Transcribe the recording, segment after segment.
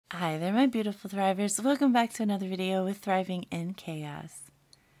Hi there, my beautiful thrivers. Welcome back to another video with Thriving in Chaos.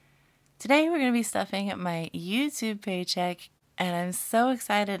 Today we're going to be stuffing my YouTube paycheck, and I'm so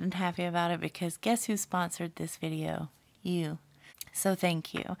excited and happy about it because guess who sponsored this video? You. So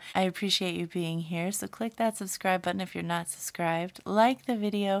thank you. I appreciate you being here. So click that subscribe button if you're not subscribed, like the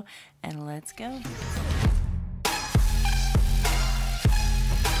video, and let's go.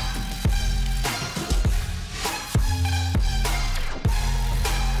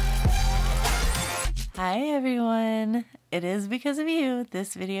 Hi everyone! It is because of you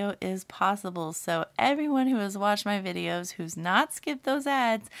this video is possible. So everyone who has watched my videos who's not skipped those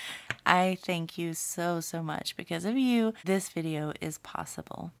ads, I thank you so much. Because of you, this video is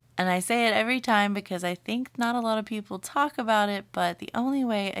possible. And I say it every time because I think not a lot of people talk about it, but the only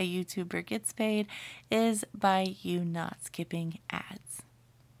way a YouTuber gets paid is by you not skipping ads.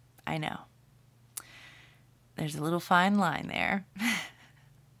 I know. There's a little fine line there.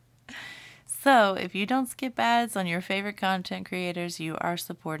 So if you don't skip ads on your favorite content creators, you are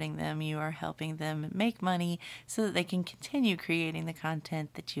supporting them. You are helping them make money so that they can continue creating the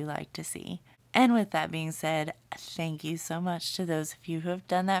content that you like to see. And with that being said, thank you so much to those of you who have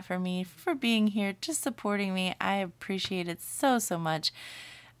done that for me, for being here, just supporting me. I appreciate it so much.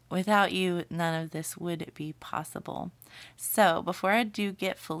 Without you, none of this would be possible. So before I do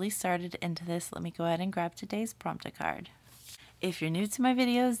get fully started into this, let me go ahead and grab today's prompter card. If you're new to my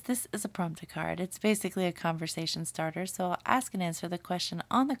videos, this is a prompter card. It's basically a conversation starter, so I'll ask and answer the question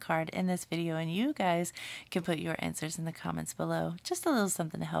on the card in this video, and you guys can put your answers in the comments below. Just a little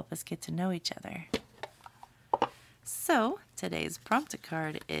something to help us get to know each other. So, today's prompter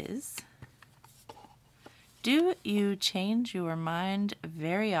card is, do you change your mind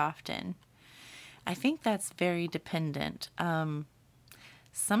very often? I think that's very dependent.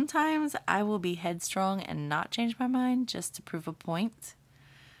 Sometimes I will be headstrong and not change my mind just to prove a point.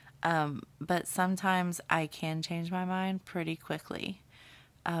 But sometimes I can change my mind pretty quickly,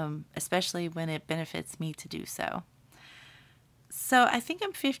 especially when it benefits me to do so. So I think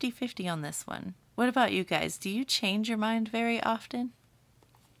I'm 50-50 on this one. What about you guys? Do you change your mind very often?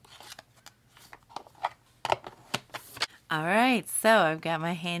 Alright, so I've got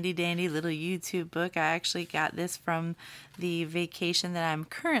my handy dandy little YouTube book. I actually got this from the vacation that I'm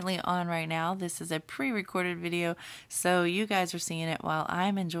currently on right now. This is a pre-recorded video, so you guys are seeing it while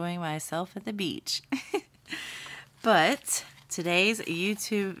I'm enjoying myself at the beach. But today's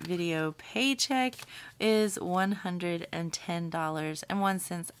YouTube video paycheck is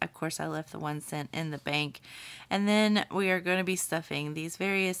 $110.01. Of course, I left the 1 cent in the bank. And then we are going to be stuffing these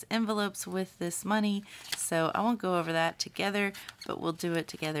various envelopes with this money. So I won't go over that together, but we'll do it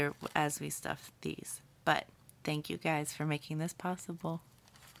together as we stuff these. But thank you guys for making this possible.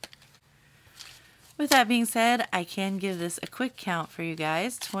 With that being said, I can give this a quick count for you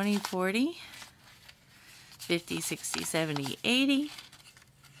guys. 20, 40, 50, 60, 70, 80,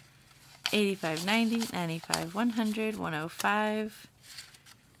 85, 90, 95, 100, 105,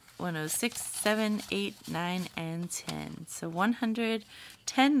 106, 7, 8, 9, and 10. So $110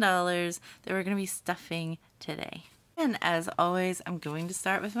 that we're going to be stuffing today. And as always, I'm going to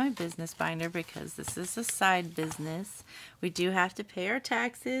start with my business binder because this is a side business. We do have to pay our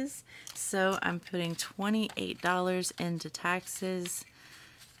taxes, so I'm putting $28 into taxes.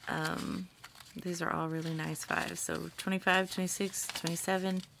 These are all really nice fives. So 25, 26,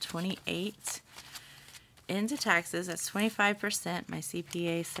 27, 28 into taxes. That's 25%. My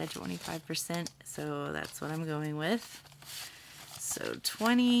CPA said 25%, so that's what I'm going with. So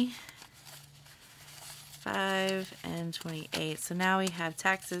 25 and 28. So now we have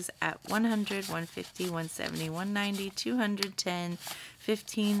taxes at 100, 150, 170, 190, 210,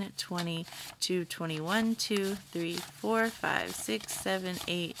 15, 20, 221, 2, 3, 4, 5, 6, 7,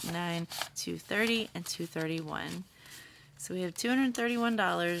 8, 9, 230, and 231. So we have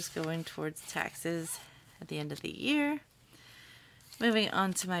 $231 going towards taxes at the end of the year. Moving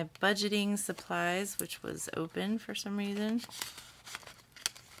on to my budgeting supplies, which was open for some reason.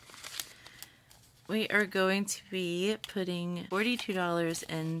 We are going to be putting $42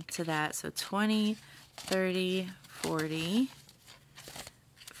 into that. So 20, 30, 40,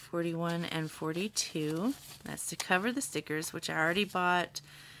 41, and 42. That's to cover the stickers, which I already bought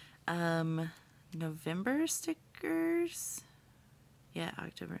November stickers. Yeah,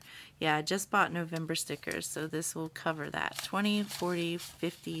 October. Yeah, I just bought November stickers, so this will cover that. 20, 40,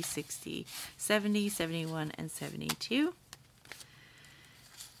 50, 60, 70, 71, and 72.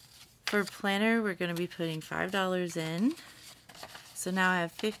 For planner, we're going to be putting $5 in. So now I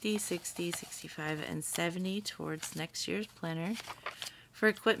have 50, 60, 65, and 70 towards next year's planner. For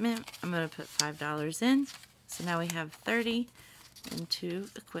equipment, I'm going to put $5 in. So now we have 30, into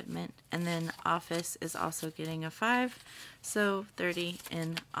equipment. And then office is also getting a 5, so 30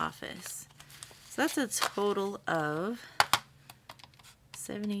 in office. So that's a total of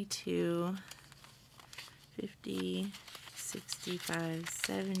 72, 50, 65,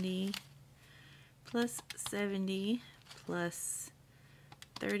 70, plus 70, plus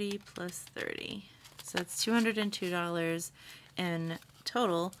 30, plus 30. So that's $202 in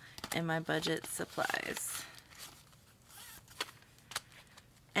total in my budget supplies.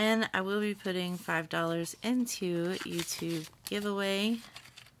 And I will be putting $5 into YouTube giveaway.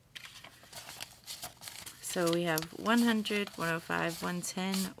 So we have 100, 105,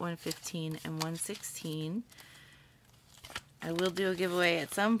 110, 115, and 116. I will do a giveaway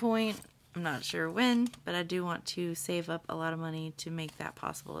at some point. I'm not sure when, but I do want to save up a lot of money to make that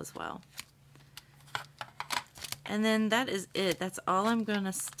possible as well. And then that is it. That's all I'm going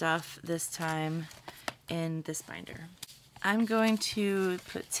to stuff this time in this binder. I'm going to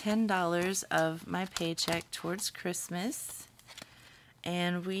put $10 of my paycheck towards Christmas.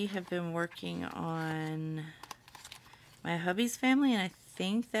 And we have been working on my hubby's family, and I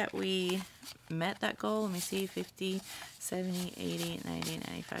think that we met that goal. Let me see, 50, 70, 80, 90,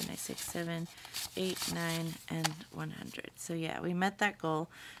 95, 96, 7, 8, 9, and 100. So yeah, we met that goal.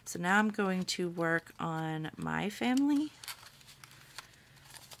 So now I'm going to work on my family,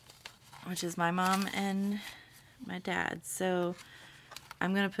 which is my mom and my dad. So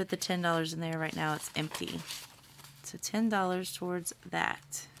I'm going to put the $10 in there right now. It's empty. So $10 towards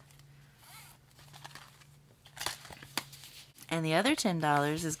that. And the other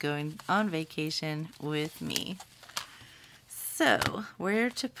 $10 is going on vacation with me. So, where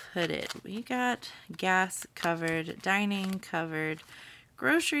to put it? We got gas covered, dining covered,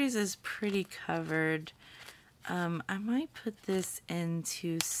 groceries is pretty covered. I might put this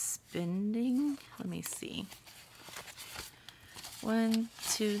into spending. Let me see. 1,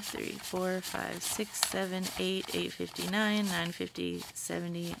 2, 3, 4, 5, 6, 7, 8, 859, 950,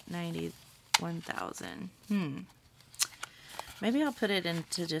 70, 90, 1000. Maybe I'll put it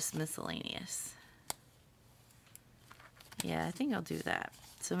into just miscellaneous. Yeah, I think I'll do that.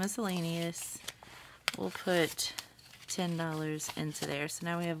 So miscellaneous, we'll put $10 into there. So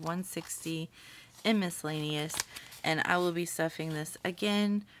now we have 160 in miscellaneous, and I will be stuffing this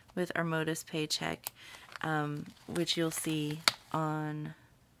again with our Modus paycheck, which you'll see on,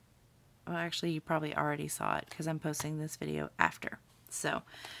 well, actually you probably already saw it because I'm posting this video after. So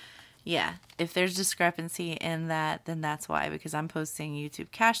yeah, if there's discrepancy in that, then that's why, because I'm posting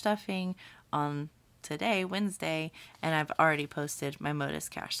YouTube cash stuffing on today, Wednesday, and I've already posted my Modus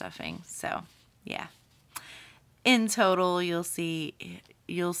cash stuffing. So yeah, in total you'll see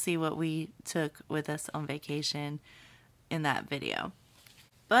what we took with us on vacation in that video.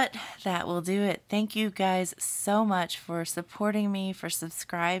 But that will do it. Thank you guys so much for supporting me, for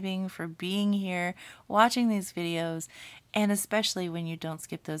subscribing, for being here, watching these videos, and especially when you don't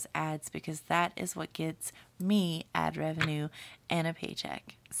skip those ads, because that is what gets me ad revenue and a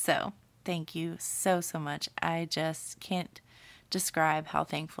paycheck. So thank you so much. I just can't describe how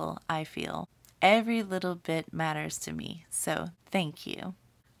thankful I feel. Every little bit matters to me. So thank you.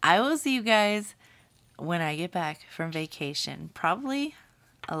 I will see you guys when I get back from vacation. Probably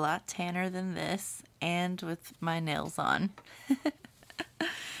a lot tanner than this, and with my nails on.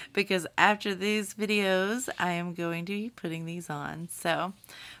 Because after these videos, I am going to be putting these on. So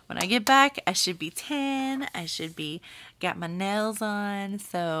when I get back, I should be tan. I should be got my nails on.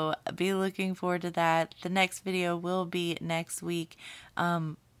 So be looking forward to that. The next video will be next week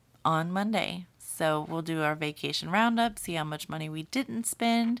on Monday. So we'll do our vacation roundup, see how much money we didn't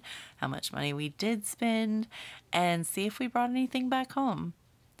spend, how much money we did spend, and see if we brought anything back home.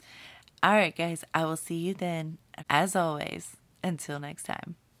 All right, guys, I will see you then. As always, until next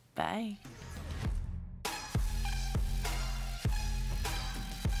time. Bye.